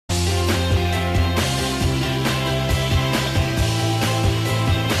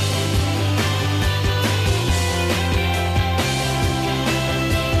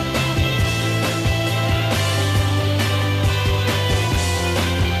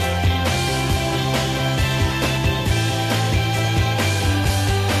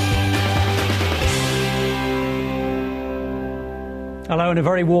and a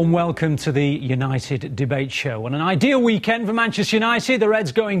very warm welcome to the United Debate Show. On an ideal weekend for Manchester United, the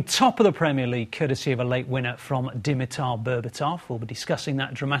Reds going top of the Premier League, courtesy of a late winner from Dimitar Berbatov. We'll be discussing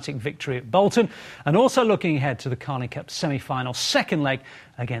that dramatic victory at Bolton and also looking ahead to the Carling Cup semi-final second leg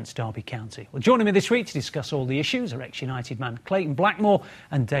against Derby County. Well, joining me this week to discuss all the issues are ex-United man Clayton Blackmore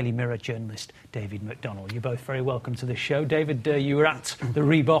and Daily Mirror journalist David McDonnell. You're both very welcome to this show. David, you were at the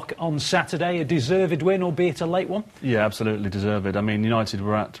Reebok on Saturday, a deserved win, albeit a late one. Yeah, absolutely deserved. I mean, United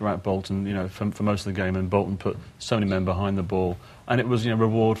were at Bolton, for most of the game, and Bolton put so many men behind the ball, and it was,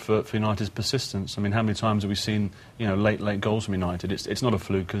 reward for United's persistence. I mean, how many times have we seen, late goals from United? It's not a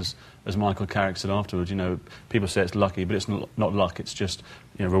fluke, as Michael Carrick said afterwards. People say it's lucky, but it's not luck. It's just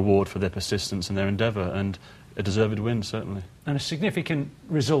reward for their persistence and their endeavour, and a deserved win, certainly. And a significant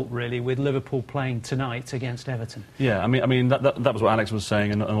result, really, with Liverpool playing tonight against Everton. Yeah, I mean that was what Alex was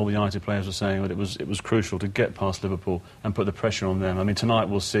saying, and all the United players were saying, that it was crucial to get past Liverpool and put the pressure on them. I mean, tonight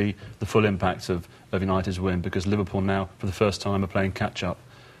we'll see the full impact of United's win, because Liverpool now, for the first time, are playing catch-up.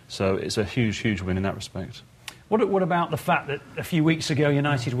 So it's a huge, huge win in that respect. What about the fact that a few weeks ago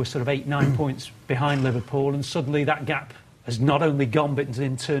United were sort of 8-9 points behind Liverpool, and suddenly that gap has not only gone but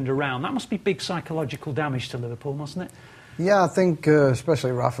then turned around? That must be big psychological damage to Liverpool, mustn't it? Yeah, I think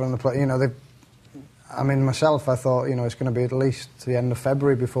especially Rafa and the play. Myself, I thought it's going to be at least the end of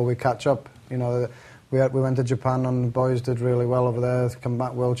February before we catch up. We went to Japan and the boys did really well over there, come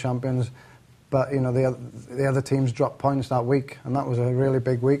back world champions. But the other teams dropped points that week, and that was a really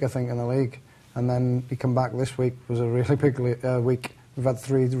big week, I think, in the league. And then we come back this week was a really big week. We've had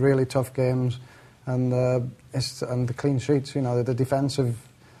 3 really tough games. And the clean sheets, the defensive,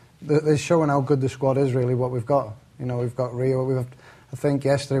 they're showing how good the squad is, really, what we've got. We've got Rio. I think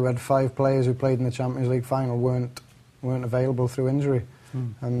yesterday we had 5 players who played in the Champions League final weren't available through injury.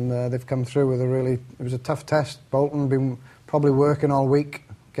 And they've come through with it was a tough test. Bolton been probably working all week,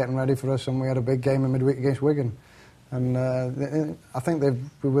 getting ready for us, and we had a big game in midweek against Wigan. And I think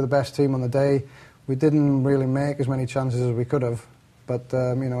we were the best team on the day. We didn't really make as many chances as we could have. But,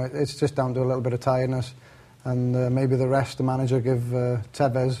 it's just down to a little bit of tiredness. And maybe the rest, the manager, give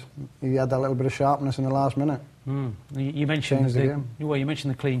Tevez, he had that little bit of sharpness in the last minute. You mentioned you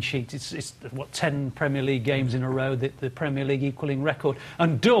mentioned the clean sheet. It's 10 Premier League games in a row, the Premier League equalling record,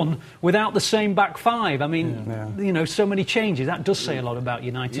 and done without the same back 5. I mean, so many changes. That does say a lot about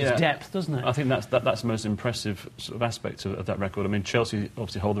United's depth, doesn't it? I think that's the most impressive sort of aspect of that record. I mean, Chelsea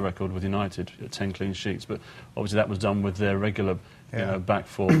obviously hold the record with United at 10 clean sheets, but obviously that was done with their regular back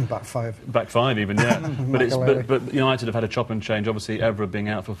 4. Back 5. Back 5 even, yeah. but United have had a chop and change. Obviously, Evra being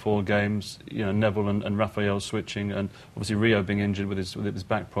out for 4 games, Neville and Raphael switching, and obviously Rio being injured with his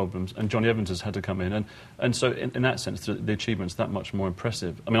back problems, and Johnny Evans has had to come in. And so in that sense, the achievement's that much more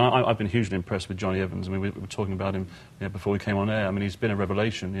impressive. I mean, I've been hugely impressed with Johnny Evans. I mean, we were talking about him before we came on air. I mean, he's been a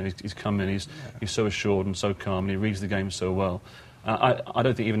revelation. He's come in, he's so assured and so calm, and he reads the game so well. I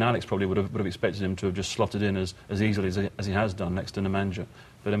don't think even Alex probably would have expected him to have just slotted in as easily as he has done next to Nemanja.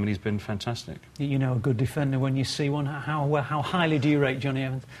 But I mean, he's been fantastic. A good defender when you see one. How highly do you rate Johnny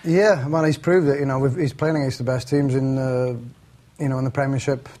Evans? Yeah, well, he's proved it. He's playing against the best teams in the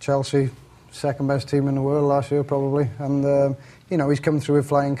Premiership. Chelsea, second best team in the world last year probably, and he's come through with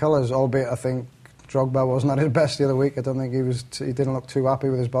flying colours. Albeit, I think Drogba wasn't at his best the other week. I don't think he didn't look too happy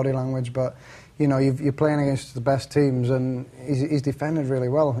with his body language, but. You're playing against the best teams, and he's defended really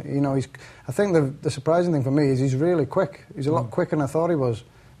well. I think the surprising thing for me is he's really quick. He's a lot quicker than I thought he was,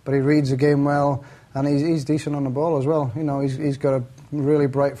 but he reads the game well, and he's decent on the ball as well. He's got a really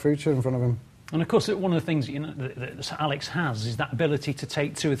bright future in front of him. And of course, one of the things that Alex has is that ability to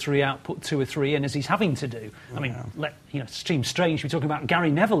take 2 or 3 out, put 2 or 3 in, as he's having to do. I mean, it seems strange to be talking about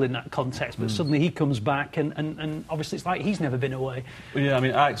Gary Neville in that context, but suddenly he comes back, and obviously it's like he's never been away. Well, yeah, I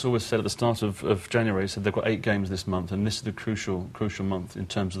mean, Alex always said at the start of January, he said they've got 8 games this month, and this is the crucial month in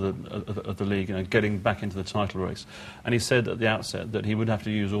terms of the league, getting back into the title race. And he said at the outset that he would have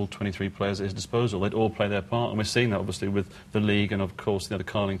to use all 23 players at his disposal. They'd all play their part, and we're seeing that obviously with the league, and of course the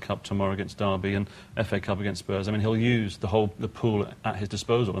Carling Cup tomorrow against Derby, and FA Cup against Spurs. I mean, he'll use the pool at his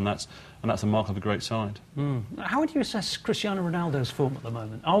disposal, and that's a mark of a great side. How would you assess Cristiano Ronaldo's form at the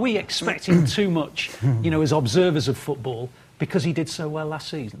moment? Are we expecting too much, as observers of football, because he did so well last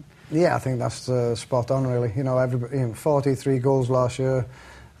season? Yeah, I think that's spot on, really. 43 goals last year.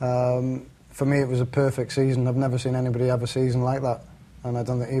 For me, it was a perfect season. I've never seen anybody have a season like that, and I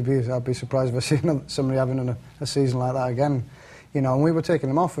don't think I'd be surprised if I see somebody having a season like that again. And we were taking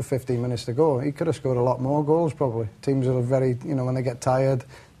him off for 15 minutes to go. He could have scored a lot more goals, probably. Teams are very, when they get tired,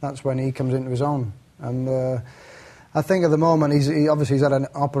 that's when he comes into his own. And I think at the moment, he's had an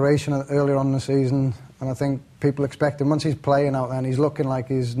operation earlier on in the season, and I think people expect him. Once he's playing out there and he's looking like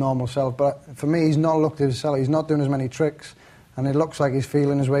his normal self. But for me, he's not looked his self. He's not doing as many tricks. And it looks like he's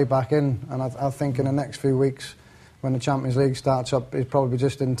feeling his way back in. And I think in the next few weeks, when the Champions League starts up, he's probably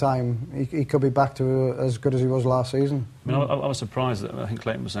just in time. He could be back to as good as he was last season. I mean, I was surprised that, I think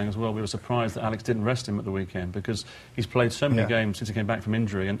Clayton was saying as well, we were surprised that Alex didn't rest him at the weekend, because he's played so many games since he came back from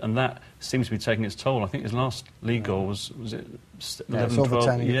injury, and that seems to be taking its toll. I think his last league goal was it 11, it's 12?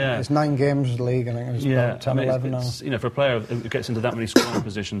 10. Yeah. It's 9 games league, I think. It's about 10, 11 now. You know, for a player who gets into that many scoring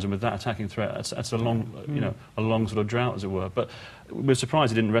positions and with that attacking threat, that's a long, a long sort of drought, as it were. But we're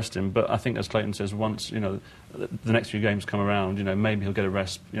surprised he didn't rest him. But I think, as Clayton says, once the next few games come around, maybe he'll get a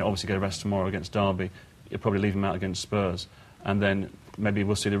rest. Obviously get a rest tomorrow against Derby. You'll probably leave him out against Spurs, and then maybe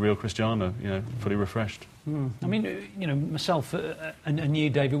we'll see the real Cristiano, fully refreshed. I mean, myself and you,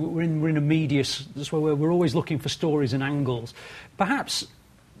 David, we're in a media. That's where we're always looking for stories and angles. Perhaps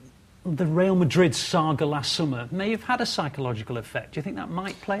the Real Madrid saga last summer may have had a psychological effect. Do you think that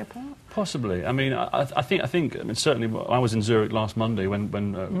might play a part? Possibly. I mean, I think. I mean, certainly. I was in Zurich last Monday when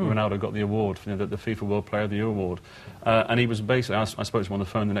Ronaldo got the award, the FIFA World Player of the Year award, and he was basically. I spoke to him on the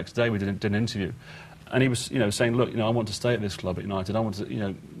phone the next day. We did an interview. And he was, saying, look, I want to stay at this club at United. I want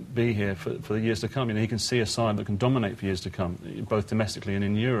to, be here for the years to come. He can see a side that can dominate for years to come, both domestically and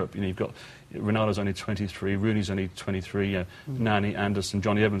in Europe. You've got Ronaldo's only 23, Rooney's only 23, Nani, Anderson,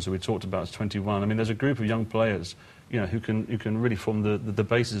 Johnny Evans, who we talked about, is 21. I mean, there's a group of young players, who can really form the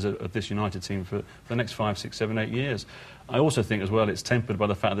basis of this United team for the next 5, 6, 7, 8 years. I also think as well it's tempered by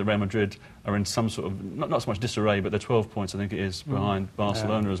the fact that Real Madrid are in some sort of, not so much disarray, but they're 12 points, I think it is, behind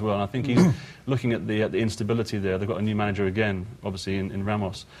Barcelona as well. And I think he's looking at the instability there. They've got a new manager again, obviously, in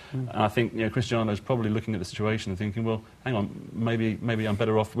Ramos. And I think Cristiano's probably looking at the situation and thinking, well, hang on, maybe I'm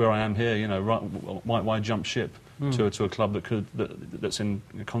better off where I am here. Why jump ship to a club that's in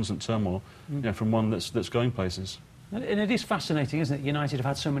constant turmoil, from one that's going places. And it is fascinating, isn't it? United have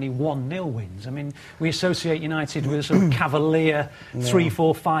had so many 1-0 wins. I mean, we associate United with a sort of cavalier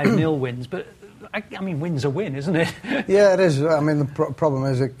 3-4, 5-0 wins, but I mean, win's a win, isn't it? Yeah, it is. I mean, the problem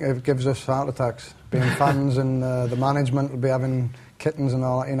is it gives us heart attacks. Being fans and the management will be having kittens and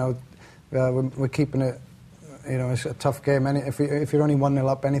all that. We're keeping it. It's a tough game. If you're only 1-0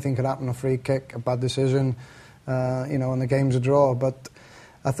 up, anything could happen. A free kick, a bad decision, and the game's a draw. But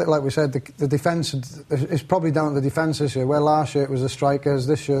I think, like we said, the defence is probably down to the defence this year. Where last year it was the strikers,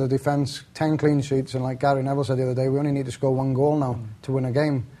 this year the defence, 10 clean sheets, and like Gary Neville said the other day, we only need to score 1 goal now to win a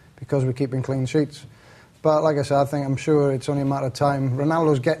game because we're keeping clean sheets. But like I said, I'm sure it's only a matter of time.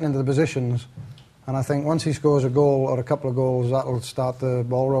 Ronaldo's getting into the positions, and I think once he scores a goal or a couple of goals, that'll start the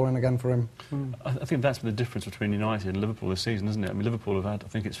ball rolling again for him. I think that's the difference between United and Liverpool this season, isn't it? I mean, Liverpool have had, I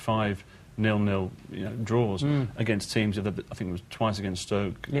think it's 5 0-0 draws against teams. I think it was twice against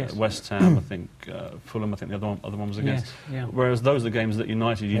Stoke, West Ham, I think Fulham, I think the other one was against. Whereas those are the games that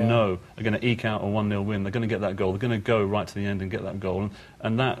United, are going to eke out a 1-0 win. They're going to get that goal. They're going to go right to the end and get that goal.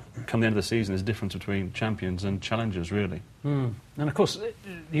 And that, come the end of the season, is the difference between champions and challengers, really. And of course,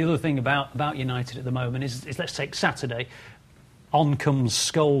 the other thing about United at the moment is let's take Saturday. On comes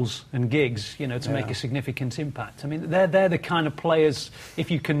Scholes and Giggs, to make a significant impact. I mean, they're the kind of players, if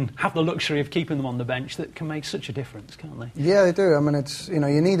you can have the luxury of keeping them on the bench, that can make such a difference, can't they? Yeah, they do. I mean, it's you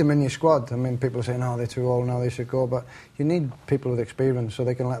need them in your squad. I mean, people are saying, they're too old now, they should go. But you need people with experience so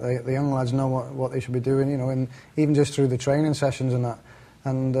they can let the young lads know what they should be doing, and even just through the training sessions and that.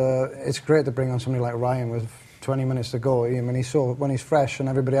 And it's great to bring on somebody like Ryan with 20 minutes to go. I mean, when he's fresh and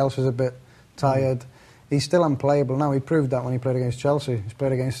everybody else is a bit tired, he's still unplayable now. He proved that when he played against Chelsea. He's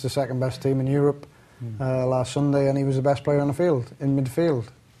played against the second best team in Europe last Sunday, and he was the best player on the field, in midfield.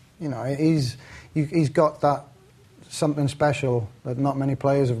 He's got that something special that not many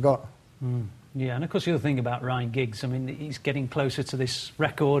players have got. Yeah, and of course the other thing about Ryan Giggs, I mean, he's getting closer to this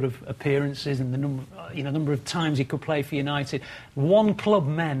record of appearances and the number of times he could play for United. One club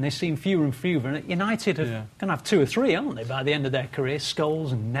men, they seem fewer and fewer, and United are going to have 2 or 3, aren't they, by the end of their career?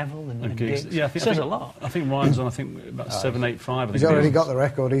 Scholes and Neville and Giggs. Yeah, it says a lot. I think Ryan's on, about 785. He's already got the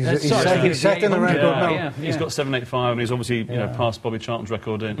record. He's setting the record now. He's got 785, and he's obviously passed Bobby Charlton's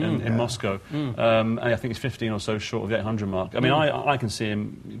record in Moscow. And I think he's 15 or so short of the 800 mark. I mean, I can see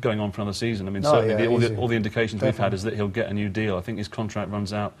him going on for another season. I mean, certainly all the indications we've had is that he'll get a new deal. I think his contract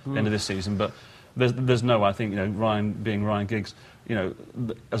runs out end of this season, but there's no way. I think Ryan, being Ryan Giggs,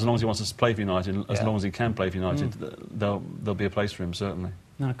 as long as he wants to play for United, as long as he can play for United, there'll be a place for him, certainly.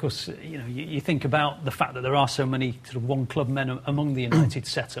 Now, of course, you think about the fact that there are so many sort of one-club men among the United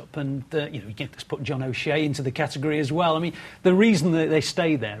setup, and you just put John O'Shea into the category as well. I mean, the reason that they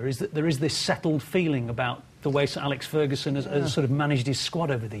stay there is that there is this settled feeling about the way Sir Alex Ferguson has sort of managed his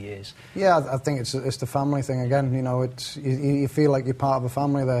squad over the years? Yeah, I think it's the family thing again. You know, you feel like you're part of a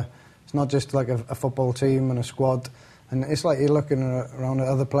family there. It's not just like a football team and a squad. And it's like you're looking around at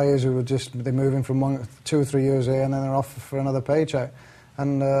other players who they're moving from 2 or 3 years here and then they're off for another paycheck.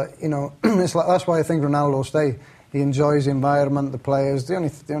 And, you know, it's like, that's why I think Ronaldo will stay. He enjoys the environment, the players. The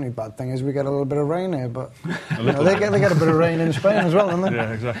only bad thing is we get a little bit of rain here, but you know, they get a bit of rain in Spain as well, don't they?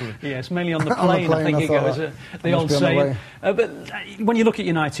 Yeah, exactly. Yeah, it's mainly on the plane, I think it goes, the old saying. But when you look at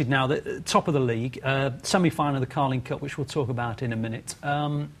United now, the top of the league, semi-final of the Carling Cup, which we'll talk about in a minute,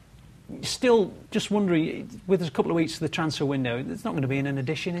 still just wondering, with a couple of weeks to the transfer window, there's not going to be an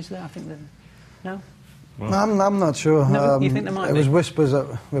addition, is there? I think no? Well, I'm not sure. No, you think there might be? It was whispers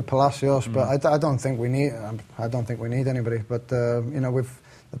with Palacios, but I don't think we need. I don't think we need anybody. But you know,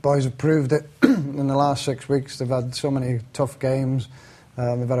 the boys have proved it in the last 6 weeks. They've had so many tough games.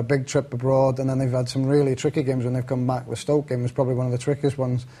 They've had a big trip abroad, and then they've had some really tricky games when they've come back. The Stoke game was probably one of the trickiest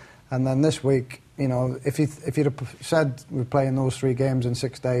ones. And then this week, you know, if you'd have said we're playing those 3 games in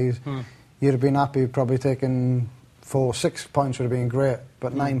 6 days, you'd have been happy probably taking 6 points would have been great,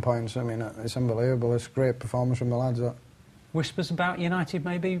 but 9 points, I mean, it's unbelievable. It's a great performance from the lads. Whispers about United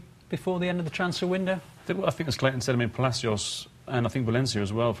maybe before the end of the transfer window? I think as Clayton said, I mean, Palacios and I think Valencia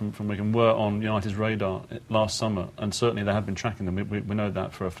as well from Wigan were on United's radar last summer, and certainly they have been tracking them. We know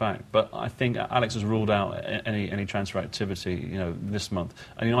that for a fact. But I think Alex has ruled out any transfer activity, you know, this month.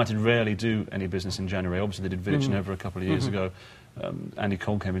 And United rarely do any business in January. Obviously, they did Vidic Never a couple of years ago. Andy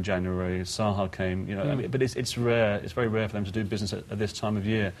Cole came in January, Saha came, you know, I mean, but it's rare. It's very rare for them to do business at this time of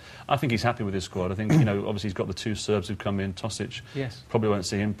year. I think he's happy with his squad. I think, you know, obviously he's got the 2 Serbs who've come in. Tosic probably won't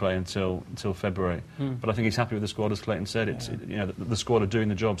see him play until February. But I think he's happy with the squad, as Clayton said. You know, the squad are doing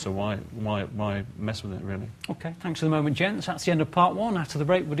the job, so why mess with it, really? OK, thanks for the moment, gents. That's the end of part 1. After the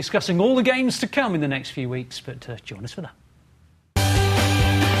break, we're discussing all the games to come in the next few weeks, but join us for that.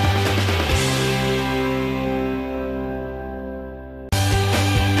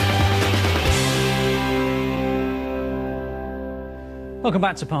 Welcome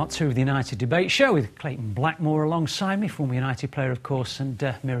back to part 2 of the United Debate Show with Clayton Blackmore alongside me, former United player, of course, and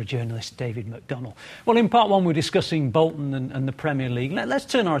Mirror journalist David McDonnell. Well, in part 1 we're discussing Bolton and the Premier League. Let's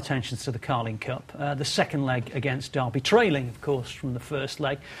turn our attentions to the Carling Cup, the second leg against Derby, trailing, of course, from the first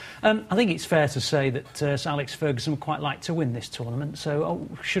leg. I think it's fair to say that Sir Alex Ferguson would quite like to win this tournament, so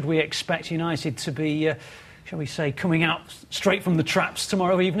should we expect United to be... shall we say, coming out straight from the traps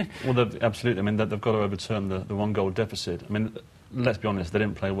tomorrow evening? Well, absolutely. I mean, they've got to overturn the 1-goal deficit. I mean, let's be honest, they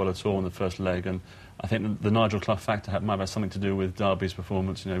didn't play well at all in the first leg, and I think the Nigel Clough factor might have something to do with Derby's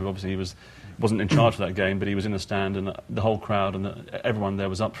performance. You know, obviously he wasn't in charge of that game, but he was in the stand, and the whole crowd and everyone there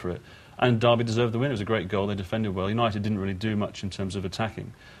was up for it. And Derby deserved the win. It was a great goal. They defended well. United didn't really do much in terms of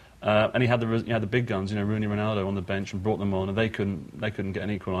attacking. And he had the big guns, you know, Rooney, Ronaldo on the bench, and brought them on, and they couldn't get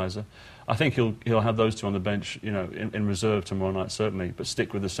an equaliser. I think he'll have those 2 on the bench, you know, in reserve tomorrow night certainly, but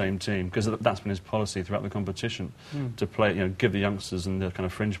stick with the same team, because that's been his policy throughout the competition, to play, you know, give the youngsters and the kind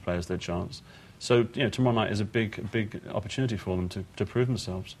of fringe players their chance. So, you know, tomorrow night is a big opportunity for them to prove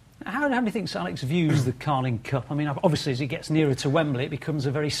themselves. How do you think Sir Alex views the Carling Cup? I mean, obviously, as it gets nearer to Wembley, it becomes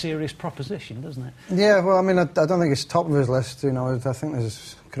a very serious proposition, doesn't it? Yeah, well, I mean, I don't think it's top of his list. You know, I think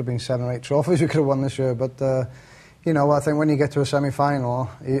could have been 7 or 8 trophies we could have won this year. But, you know, I think when you get to a semi-final,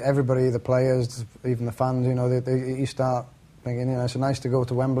 everybody, the players, even the fans, you know, you start thinking, you know, it's nice to go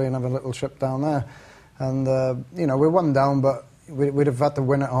to Wembley and have a little trip down there. And, you know, we're 1 down, but we'd have had to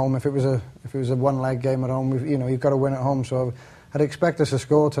win at home. If it was a 1-leg game at home, you know, you've got to win at home. So I'd expect us to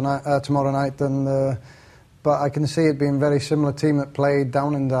score tomorrow night. And but I can see it being a very similar team that played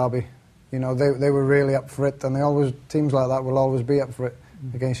down in Derby. You know, they were really up for it, and teams like that will always be up for it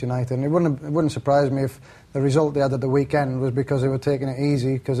against United. And it wouldn't surprise me if the result they had at the weekend was because they were taking it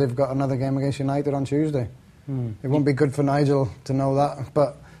easy, because they've got another game against United on Tuesday. It won't be good for Nigel to know that,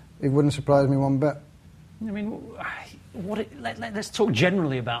 but it wouldn't surprise me one bit. I mean, let's talk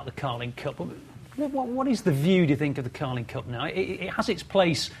generally about the Carling Cup. What is the view, do you think, of the Carling Cup now? It has its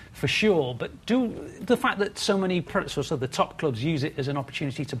place for sure, but the fact that so many so the top clubs use it as an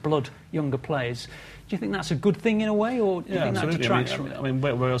opportunity to blood younger players, do you think that's a good thing in a way, or do you think that detracts from it? I mean,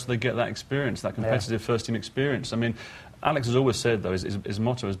 where else do they get that experience, that competitive first-team experience? I mean, Alex has always said, though, his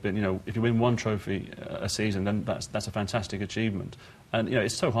motto has been, you know, if you win 1 trophy a season, then that's a fantastic achievement. And, you know,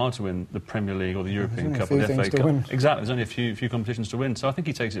 it's so hard to win the Premier League or the European Cup or the FA Cup. Exactly, there's only a few competitions to win. So I think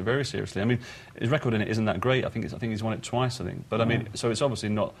he takes it very seriously. I mean, his record in it isn't that great. I think he's won it twice, I think. But, I mean, so it's obviously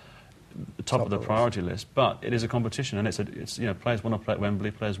not the top of the priority list, but it is a competition, and it's players want to play at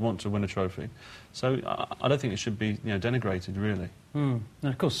Wembley, players want to win a trophy. So I don't think it should be denigrated, really. And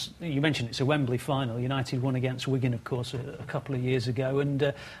of course, you mentioned it's a Wembley final. United won against Wigan, of course, a couple of years ago, and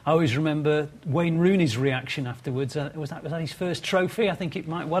I always remember Wayne Rooney's reaction afterwards. Was that his first trophy? I think it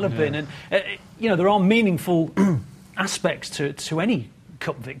might well have been. And there are meaningful aspects to any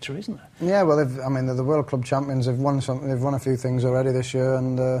cup victory, isn't there? Yeah, well, they're the World Club champions. They've won something. They've won a few things already this year,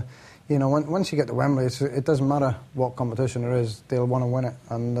 and once you get to Wembley, it doesn't matter what competition there is. They'll want to win it,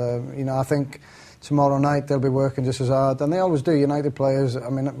 and I think tomorrow night they'll be working just as hard, and they always do. United players. I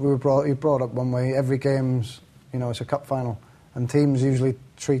mean, you brought up one way. Every game's it's a cup final, and teams usually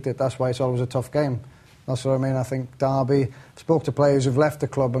treat it. That's why it's always a tough game. That's what I mean. I think Derby spoke to players who've left the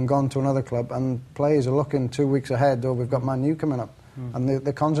club and gone to another club, and players are looking 2 weeks ahead. We've got Man U coming up. And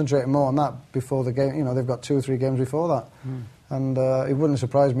they're concentrating more on that before the game. They've got 2 or 3 games before that. And it wouldn't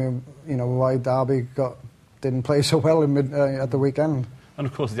surprise me, why Derby didn't play so well at the weekend. And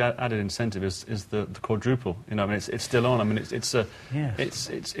of course, the added incentive is the quadruple. It's still on.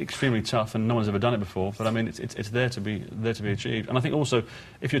 It's extremely tough, and no one's ever done it before. But it's there to be achieved. And I think also,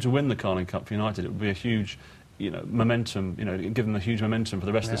 if you're to win the Carling Cup for United, it would be a huge momentum, give them a huge momentum for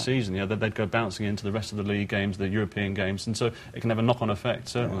the rest of the season. They'd go bouncing into the rest of the league games, the European games, and so it can have a knock-on effect,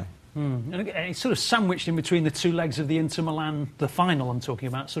 certainly. And it's sort of sandwiched in between the 2 legs of the Inter Milan, the final I'm talking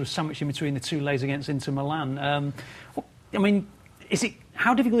about, sort of sandwiched in between the 2 legs against Inter Milan.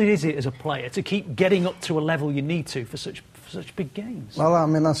 How difficult is it as a player to keep getting up to a level you need to for such big games? Well,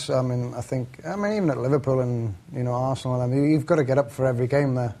 I think even at Liverpool and Arsenal, you've got to get up for every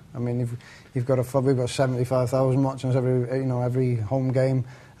game there. We've got 75,000 watching us every home game,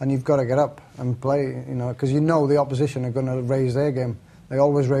 and you've got to get up and play, because the opposition are going to raise their game. They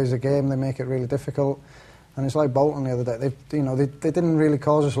always raise the game. They make it really difficult, and it's like Bolton the other day. They didn't really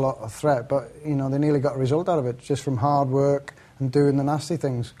cause us a lot of threat, but they nearly got a result out of it just from hard work and doing the nasty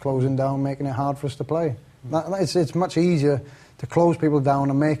things, closing down, making it hard for us to play. It's much easier to close people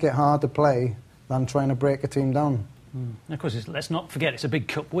down and make it hard to play than trying to break a team down. And of course, let's not forget it's a big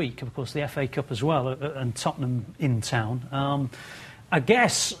cup week. Of course, the FA Cup as well, and Tottenham in town. I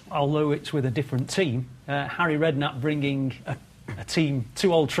guess, although it's with a different team, Harry Redknapp bringing a team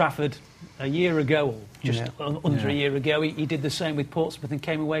to Old Trafford a year ago, or just under a year ago, he did the same with Portsmouth and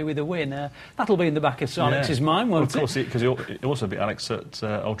came away with a win. That'll be in the back of Sir Alex's mind, won't it? Of course, because he also beat Alex at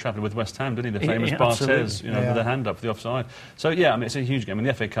Old Trafford with West Ham, didn't he? The famous Barthez, with the hand up for the offside. So, it's a huge game.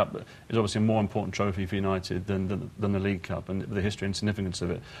 The FA Cup is obviously a more important trophy for United than the League Cup, and the history and significance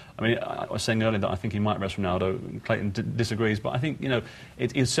of it. I was saying earlier that I think he might rest Ronaldo. Clayton disagrees, but I think,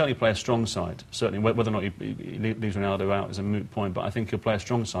 he'll certainly play a strong side. Certainly, whether or not he leaves Ronaldo out is a moot point, but I think he'll play a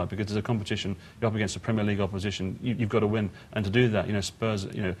strong side because there's a competition. You're up against a Premier League opposition. You've got to win, and to do that, Spurs,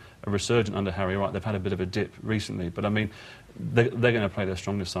 are resurgent under Harry. Right, they've had a bit of a dip recently, but they're going to play their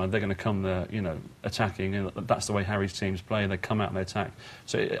strongest side. They're going to come there, attacking. That's the way Harry's teams play. They come out and they attack.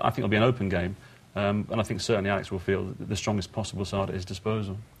 So I think it'll be an open game. And I think certainly Alex will feel the strongest possible side at his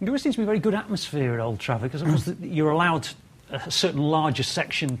disposal. There always seems to be a very good atmosphere at Old Trafford because, of course, you're allowed a certain larger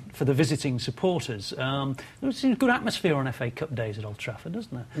section for the visiting supporters. There seems good atmosphere on FA Cup days at Old Trafford,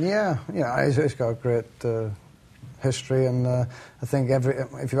 doesn't there? Yeah, it's got a great history, and I think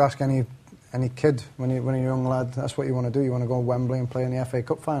if you ask any kid when you're a young lad, that's what you want to do. You want to go to Wembley and play in the FA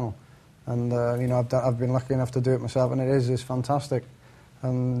Cup final, and I've been lucky enough to do it myself, and it's fantastic.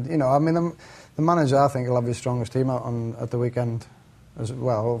 And the manager, I think, will have his strongest team out at the weekend as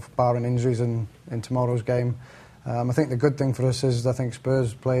well, barring injuries in tomorrow's game. I think the good thing for us is I think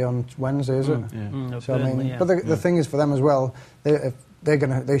Spurs play on Wednesday, is it? So but the thing is for them as well,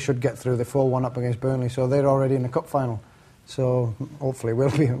 they should get through. They're 4-1 up against Burnley, so they're already in the cup final. So hopefully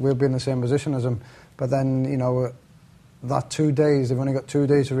we'll be in the same position as them. But then that 2 days, they've only got 2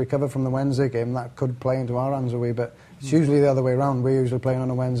 days to recover from the Wednesday game. That could play into our hands a wee bit. It's usually the other way around. We're usually playing on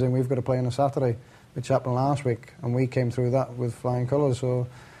a Wednesday and we've got to play on a Saturday, which happened last week, and we came through that with flying colours. So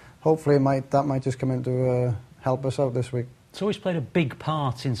hopefully that might just come in to help us out this week. It's always played a big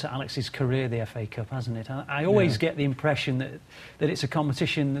part in Sir Alex's career, the FA Cup, hasn't it? I always get the impression that it's a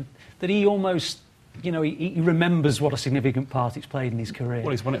competition that he almost, he remembers what a significant part it's played in his career.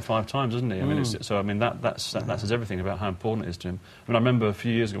 Well, he's won it 5 times, hasn't he? That says everything about how important it is to him. I remember a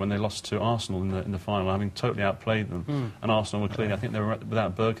few years ago when they lost to Arsenal in the final, having totally outplayed them, and Arsenal were clearly, I think they were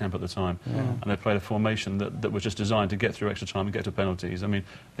without Bergkamp at the time, and they played a formation that was just designed to get through extra time and get to penalties. I think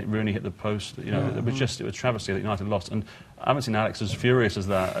Rooney hit the post. It was travesty that United lost, and I haven't seen Alex as furious as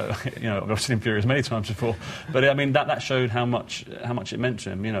that. I've seen him furious many times before, but that showed how much it meant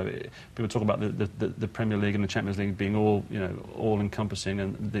to him. People talk about the the Premier League and the Champions League being all, you know, all-encompassing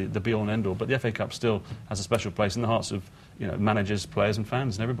and the be-all and end-all. But the FA Cup still has a special place in the hearts of, you know, managers, players and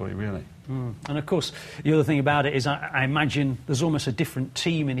fans and everybody, really. And of course, the other thing about it is I imagine there's almost a different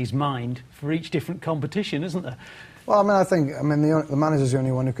team in his mind for each different competition, isn't there? Well, I mean, the manager's the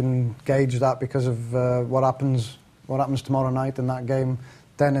only one who can gauge that because of what happens tomorrow night in that game.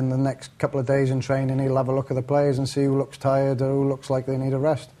 Then in the next couple of days in training, he'll have a look at the players and see who looks tired or who looks like they need a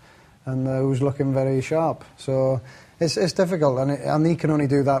rest, and who's looking very sharp. So it's difficult, and he can only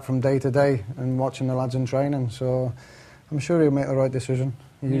do that from day to day and watching the lads in training. So I'm sure he'll make the right decision.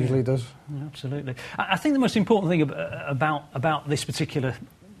 He usually does. Yeah, absolutely. I think the most important thing about this particular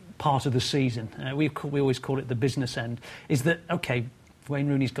part of the season, we always call it the business end, is that, OK, Wayne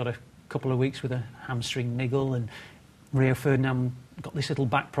Rooney's got a couple of weeks with a hamstring niggle, and Rio Ferdinand got this little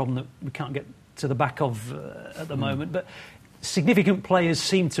back problem that we can't get to the back of at the moment, but significant players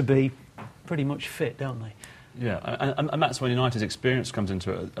seem to be pretty much fit, don't they? Yeah, and that's when United's experience comes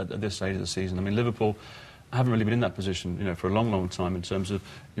into it at this stage of the season. I mean, Liverpool haven't really been in that position, you know, for a long, long time in terms of,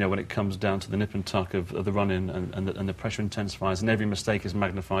 you know, when it comes down to the nip and tuck of the run-in and the pressure intensifies and every mistake is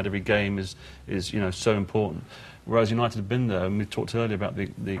magnified, every game is you know, so important. Whereas United have been there, and we talked earlier about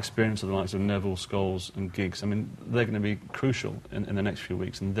the experience of the likes of Neville, Scholes and Giggs. I mean, they're going to be crucial in the next few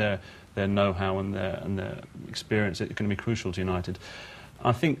weeks, and their know-how and their experience is going to be crucial to United.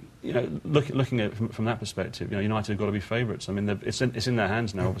 I think, you know, looking at it from that perspective, you know, United have got to be favourites. I mean, it's in their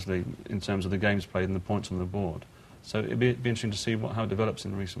hands now, obviously, in terms of the games played and the points on the board. So it'd be interesting to see how it develops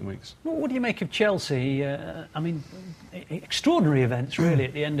in recent weeks. Well, what do you make of Chelsea? I mean, extraordinary events, really,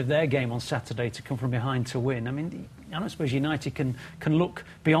 at the end of their game on Saturday to come from behind to win. I mean, I don't suppose United can look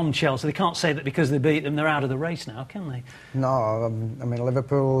beyond Chelsea. They can't say that because they beat them, they're out of the race now, can they? No, I mean,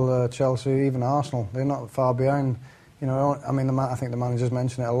 Liverpool, Chelsea, even Arsenal, they're not far behind. You know, I mean, I think the manager's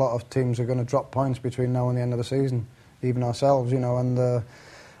mentioned it. A lot of teams are going to drop points between now and the end of the season, even ourselves. You know, and I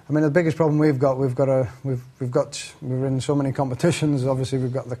mean, the biggest problem we're in so many competitions. Obviously,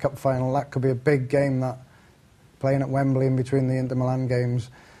 we've got the cup final. That could be a big game. That playing at Wembley in between the Inter Milan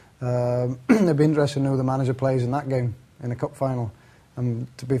games. It'd be interesting to know who the manager plays in that game in the cup final. And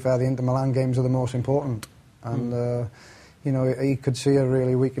to be fair, the Inter Milan games are the most important. And you know, he could see a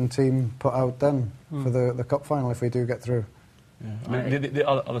really weakened team put out then for the cup final if we do get through. Yeah. I mean, the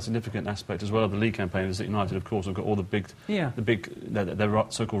other significant aspect as well of the league campaign is that United, of course, have got all their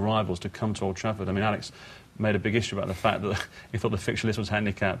so-called rivals to come to Old Trafford. I mean, Alex made a big issue about the fact that he thought the fixture list was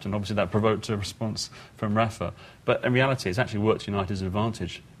handicapped, and obviously that provoked a response from Rafa. But in reality, it's actually worked to United's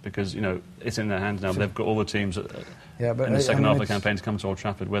advantage because, you know, it's in their hands now. They've got all the teams in the second half of the campaign to come to Old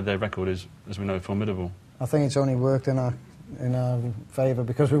Trafford, where their record is, as we know, formidable. I think it's only worked in our favour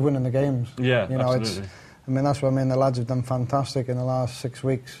because we're winning the games. Yeah, you know, absolutely. I mean, that's what I mean. The lads have done fantastic in the last 6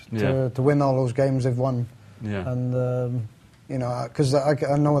 weeks to win all those games they've won. Yeah. And, you know, because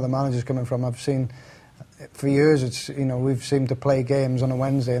I know where the manager's coming from. I've seen, for years, it's, you know, we've seemed to play games on a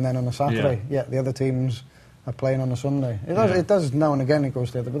Wednesday and then on a Saturday. Yeah, the other teams are playing on a Sunday. It does now and again, it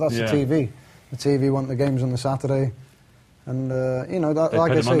goes the other, but that's the TV. The TV want the games on the Saturday. And, you know, that,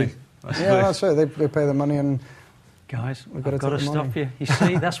 like I say... That's it. They pay the money and... Guys, I've got to stop you. You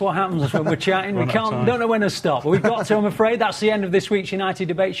see, that's what happens when we're chatting. We don't know when to stop. But we've got to, I'm afraid. That's the end of this week's United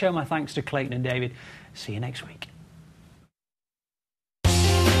Debate Show. My thanks to Clayton and David. See you next week.